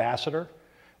Watson ambassador.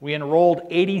 We enrolled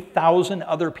 80,000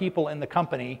 other people in the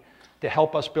company to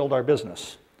help us build our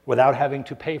business without having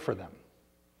to pay for them,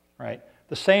 right?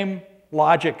 The same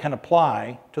logic can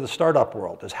apply to the startup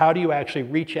world, is how do you actually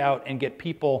reach out and get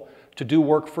people to do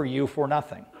work for you for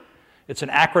nothing? It's an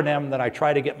acronym that I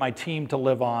try to get my team to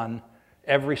live on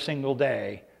every single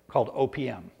day called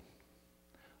OPM.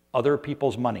 Other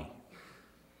people's money,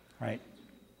 right?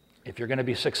 If you're going to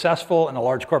be successful in a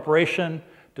large corporation,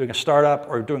 doing a startup,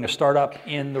 or doing a startup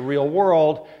in the real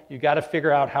world, you've got to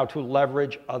figure out how to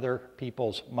leverage other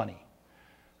people's money,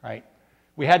 right?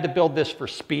 We had to build this for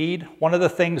speed. One of the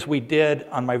things we did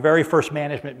on my very first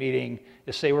management meeting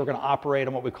is say we're going to operate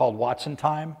on what we called Watson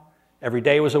time. Every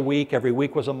day was a week, every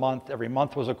week was a month, every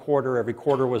month was a quarter, every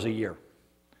quarter was a year.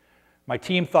 My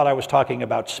team thought I was talking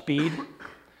about speed.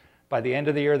 By the end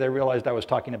of the year, they realized I was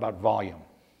talking about volume.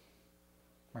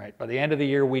 Right? By the end of the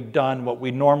year, we'd done what we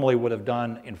normally would have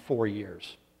done in 4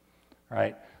 years.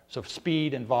 Right? So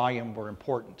speed and volume were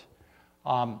important.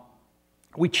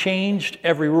 We changed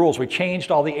every rules. We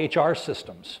changed all the HR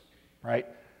systems. Right?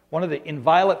 One of the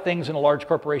inviolate things in a large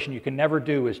corporation you can never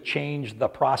do is change the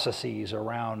processes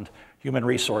around human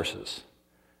resources.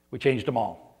 We changed them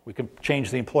all. We could change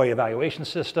the employee evaluation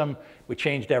system. We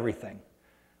changed everything.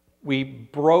 We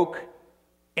broke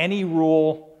any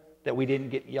rule that we didn't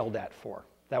get yelled at for.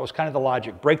 That was kind of the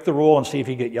logic. Break the rule and see if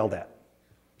you get yelled at.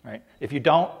 Right? If you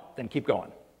don't, then keep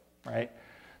going. Right?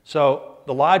 So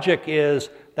the logic is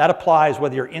that applies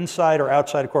whether you're inside or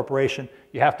outside a corporation.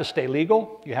 You have to stay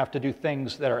legal. You have to do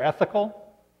things that are ethical.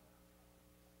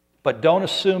 But don't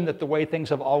assume that the way things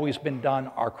have always been done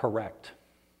are correct.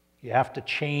 You have to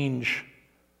change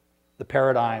the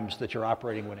paradigms that you're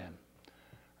operating within.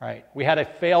 Right? We had a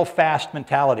fail fast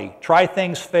mentality. Try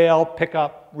things, fail, pick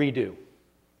up, redo.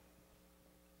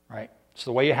 Right? It's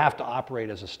the way you have to operate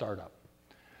as a startup.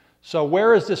 So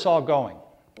where is this all going?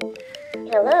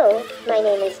 Hello, my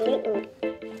name is Newton.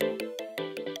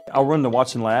 I run the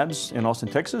Watson Labs in Austin,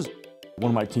 Texas. One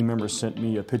of my team members sent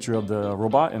me a picture of the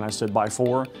robot, and I said, buy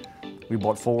 4. We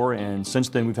bought 4, and since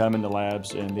then we've had them in the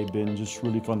labs, and they've been just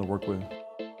really fun to work with.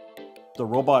 The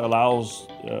robot allows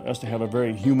us to have a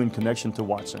very human connection to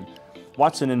Watson.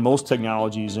 Watson and most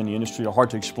technologies in the industry are hard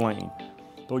to explain.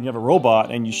 But when you have a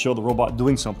robot and you show the robot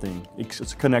doing something,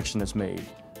 it's a connection that's made.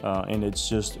 And it's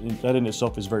just, that in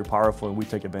itself is very powerful, and we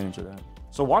take advantage of that.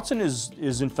 So Watson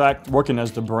is in fact working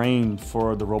as the brain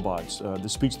for the robots. The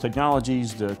speech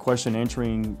technologies, the question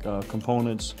answering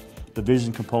components, the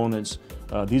vision components,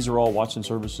 these are all Watson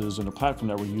services and a platform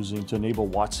that we're using to enable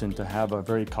Watson to have a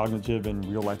very cognitive and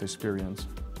real-life experience.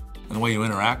 And the way you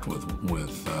interact with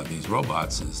these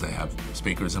robots is they have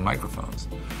speakers and microphones.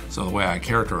 So the way I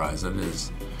characterize it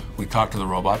is we talk to the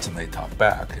robots and they talk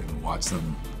back, and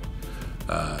Watson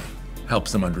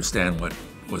helps them understand what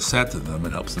was said to them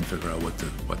and helps them figure out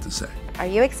what to say. Are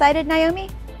you excited, Naomi?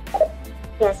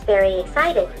 Yes, very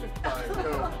excited.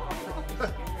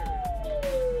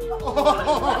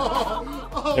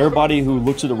 Everybody who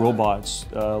looks at the robots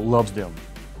loves them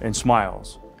and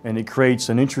smiles. And it creates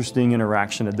an interesting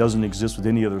interaction that doesn't exist with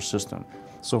any other system.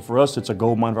 So for us, it's a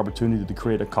gold mine of opportunity to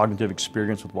create a cognitive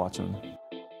experience with Watson.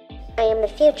 I am the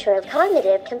future of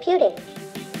cognitive computing.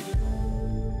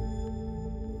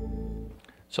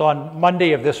 So on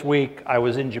Monday of this week, I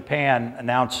was in Japan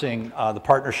announcing the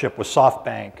partnership with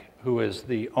SoftBank, who is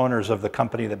the owners of the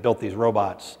company that built these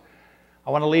robots. I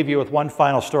want to leave you with one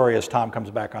final story as Tom comes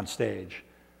back on stage.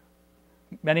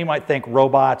 Many might think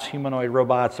robots, humanoid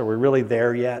robots, are we really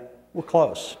there yet? We're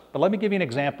close. But let me give you an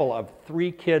example of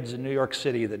 3 kids in New York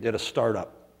City that did a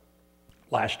startup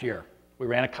last year. We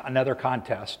ran another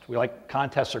contest.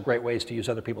 Contests are great ways to use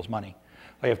other people's money.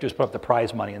 All you have to do is put up the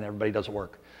prize money and everybody does the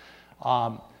work.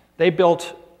 They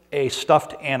built a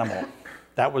stuffed animal.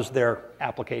 That was their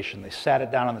application. They sat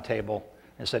it down on the table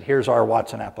and said, here's our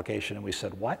Watson application. And we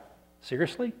said, what?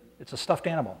 Seriously? It's a stuffed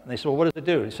animal. And they said, well, what does it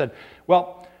do? He said,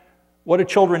 well, what do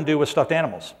children do with stuffed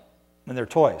animals and their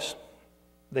toys?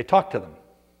 They talk to them.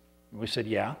 And we said,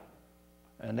 yeah.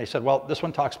 And they said, well, this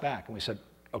one talks back. And we said,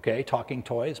 okay, talking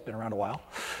toys, been around a while,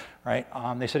 right?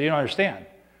 They said, you don't understand.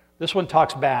 This one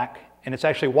talks back, and it's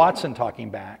actually Watson talking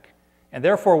back, and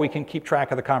therefore we can keep track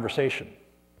of the conversation.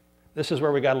 This is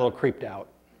where we got a little creeped out,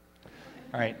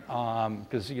 right?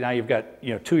 Because now you've got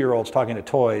 2-year-olds talking to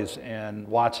toys and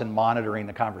Watson monitoring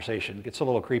the conversation. It gets a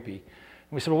little creepy.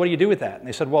 And we said, well, what do you do with that? And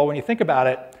they said, well, when you think about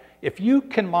it, if you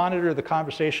can monitor the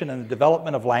conversation and the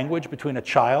development of language between a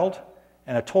child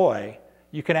and a toy,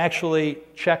 you can actually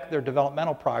check their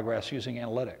developmental progress using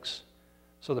analytics.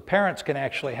 So the parents can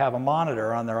actually have a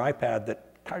monitor on their iPad that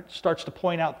starts to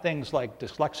point out things like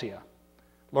dyslexia,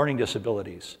 learning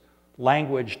disabilities,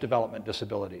 language development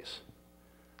disabilities,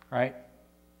 right?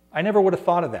 I never would have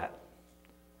thought of that.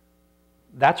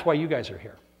 That's why you guys are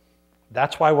here.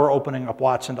 That's why we're opening up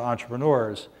Watson to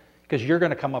entrepreneurs, because you're going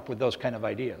to come up with those kind of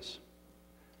ideas,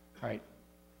 right?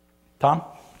 Tom?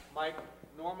 Mike,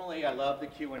 normally I love the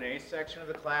Q&A section of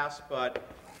the class, but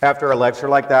after a lecture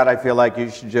like that, I feel like you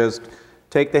should just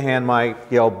take the hand mic,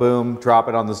 yell boom, drop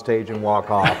it on the stage, and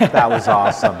walk off. That was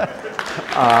awesome.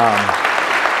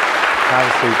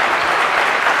 Have a seat.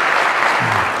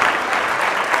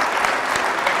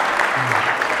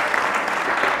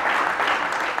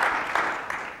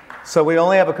 So we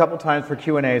only have a couple times for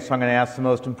Q&A, so I'm going to ask the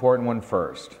most important one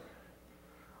first.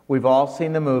 We've all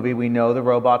seen the movie. We know the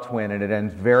robots win, and it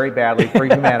ends very badly for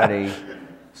humanity.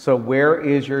 So where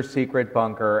is your secret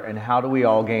bunker, and how do we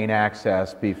all gain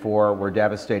access before we're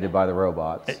devastated by the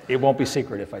robots? It won't be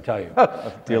secret if I tell you.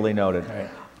 Duly noted.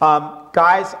 Right.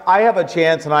 Guys, I have a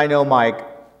chance, and I know Mike.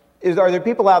 Are there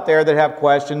people out there that have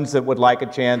questions that would like a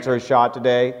chance or a shot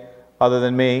today, other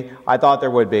than me? I thought there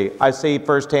would be. I see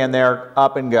first hand there.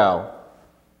 Up and go.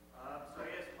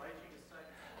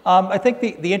 I think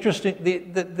the interesting,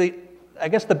 I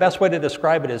guess the best way to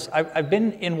describe it is I've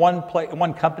been in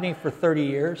one company for 30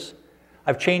 years.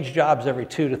 I've changed jobs every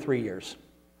 2 to 3 years.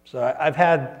 So I've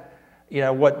had,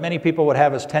 what many people would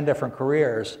have as 10 different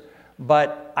careers,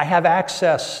 but I have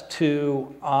access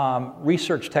to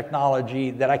research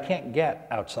technology that I can't get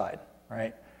outside,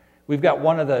 right? We've got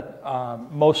one of the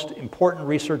most important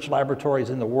research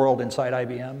laboratories in the world inside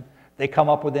IBM. They come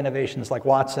up with innovations like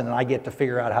Watson, and I get to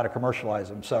figure out how to commercialize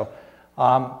them. So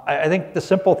I think the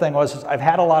simple thing was I've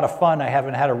had a lot of fun. I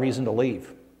haven't had a reason to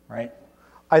leave, right?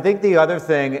 I think the other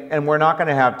thing, and we're not going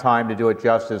to have time to do it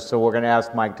justice, so we're going to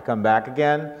ask Mike to come back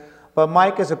again. But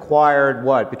Mike has acquired,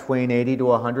 what, between 80 to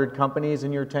 100 companies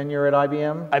in your tenure at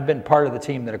IBM? I've been part of the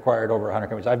team that acquired over 100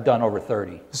 companies. I've done over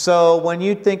 30. So when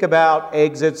you think about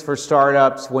exits for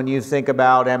startups, when you think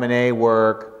about M&A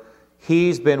work,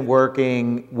 he's been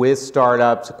working with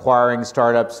startups, acquiring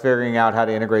startups, figuring out how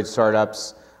to integrate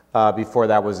startups before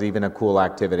that was even a cool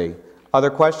activity. Other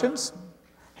questions?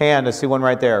 Hand, I see one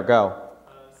right there. Go.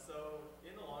 So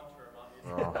in the long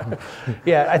term, obviously.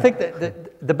 Yeah, I think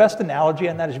that the best analogy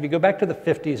on that is if you go back to the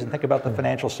 50s and think about the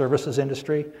financial services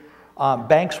industry,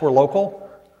 banks were local.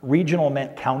 Regional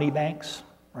meant county banks,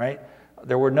 right?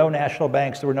 There were no national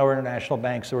banks, there were no international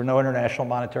banks, there were no international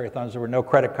monetary funds, there were no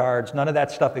credit cards, none of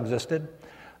that stuff existed.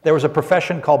 There was a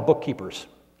profession called bookkeepers,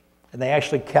 and they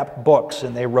actually kept books,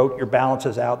 and they wrote your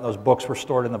balances out, and those books were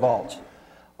stored in the vaults.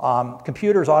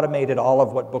 Computers automated all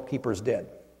of what bookkeepers did.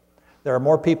 There are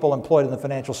more people employed in the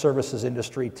financial services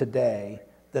industry today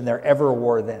than there ever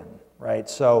were then, right?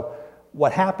 So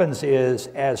what happens is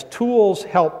as tools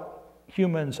help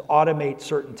humans automate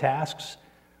certain tasks,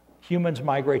 humans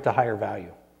migrate to higher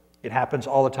value. It happens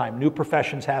all the time. New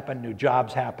professions happen, new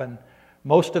jobs happen.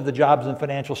 Most of the jobs in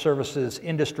financial services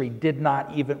industry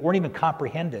weren't even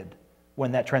comprehended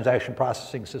when that transaction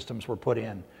processing systems were put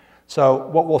in. So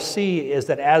what we'll see is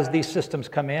that as these systems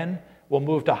come in, we'll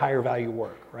move to higher value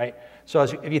work, right? So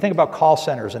if you think about call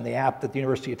centers and the app that the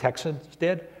University of Texas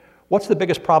did, what's the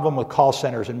biggest problem with call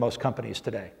centers in most companies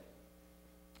today?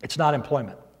 It's not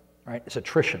employment, right? It's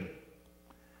attrition.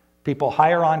 People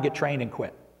hire on, get trained, and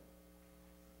quit.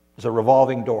 It's a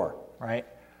revolving door, right?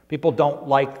 People don't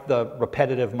like the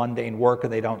repetitive, mundane work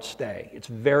and they don't stay. It's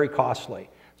very costly.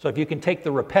 So if you can take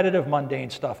the repetitive, mundane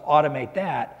stuff, automate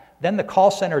that, then the call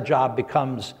center job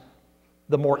becomes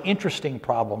the more interesting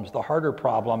problems, the harder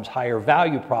problems, higher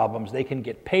value problems. They can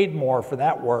get paid more for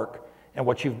that work. And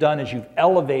what you've done is you've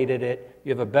elevated it, you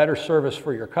have a better service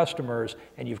for your customers,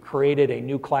 and you've created a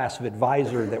new class of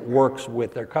advisor that works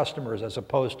with their customers as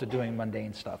opposed to doing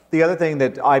mundane stuff. The other thing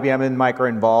that IBM and Mike are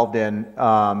involved in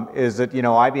is that, you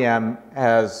know, IBM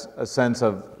has a sense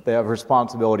of they have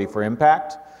responsibility for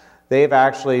impact. They've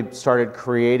actually started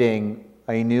creating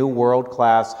a new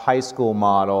world-class high school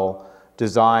model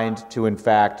designed to, in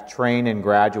fact, train and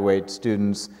graduate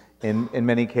students in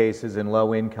many cases in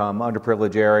low-income,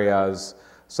 underprivileged areas,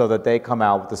 so that they come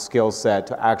out with the skill set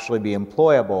to actually be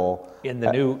employable in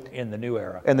the new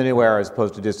era. In the new era, as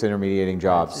opposed to disintermediating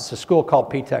jobs. It's a school called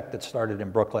P-Tech that started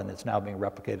in Brooklyn. It's now being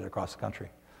replicated across the country.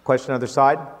 Question on the other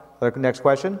side. Next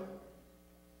question.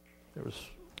 There was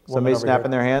somebody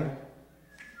snapping their hand.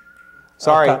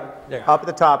 Sorry, up at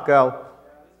the top. Go.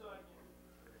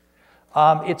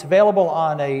 It's available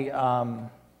on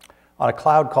a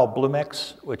cloud called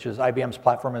Bluemix, which is IBM's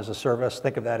platform as a service.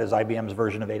 Think of that as IBM's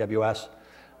version of AWS.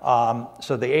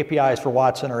 So the APIs for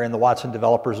Watson are in the Watson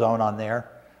Developer Zone on there.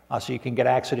 So you can get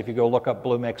access. If you go look up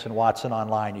Bluemix and Watson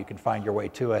online, you can find your way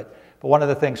to it. But one of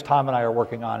the things Tom and I are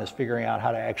working on is figuring out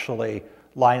how to actually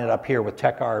line it up here with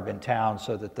TechArb in town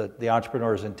so that the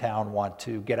entrepreneurs in town want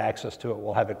to get access to it.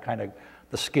 We'll have it kind of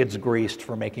the skids greased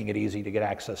for making it easy to get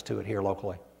access to it here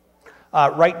locally.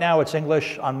 Right now it's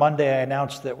English. On Monday I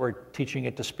announced that we're teaching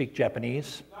it to speak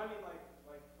Japanese. I mean like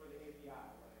for the API.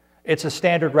 It's a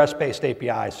standard REST-based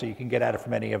API, so you can get at it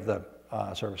from any of the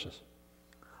services.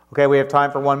 Okay, we have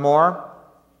time for one more.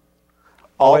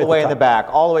 All the way in the back,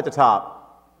 all the way at the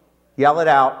top. Yell it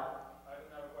out.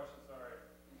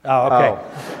 Oh,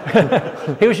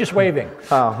 okay. He was just waving.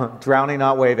 Oh, drowning,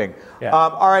 not waving. Yeah.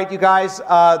 All right, you guys,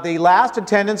 the last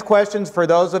attendance questions for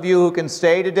those of you who can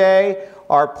stay today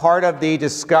are part of the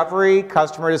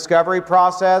customer discovery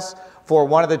process for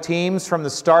one of the teams from the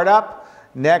startup.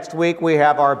 Next week we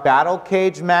have our battle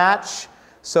cage match.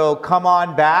 So come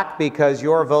on back because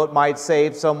your vote might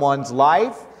save someone's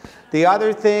life. The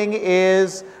other thing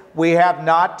is we have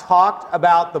not talked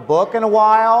about the book in a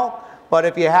while. But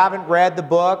if you haven't read the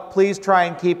book, please try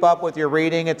and keep up with your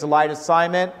reading. It's a light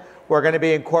assignment. We're going to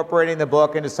be incorporating the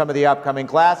book into some of the upcoming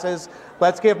classes.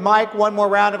 Let's give Mike one more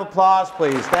round of applause,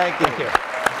 please. Thank you. Thank you.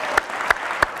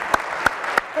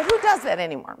 But who does that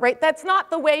anymore, right? That's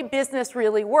not the way business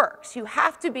really works. You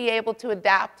have to be able to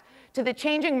adapt to the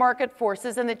changing market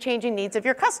forces and the changing needs of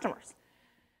your customers.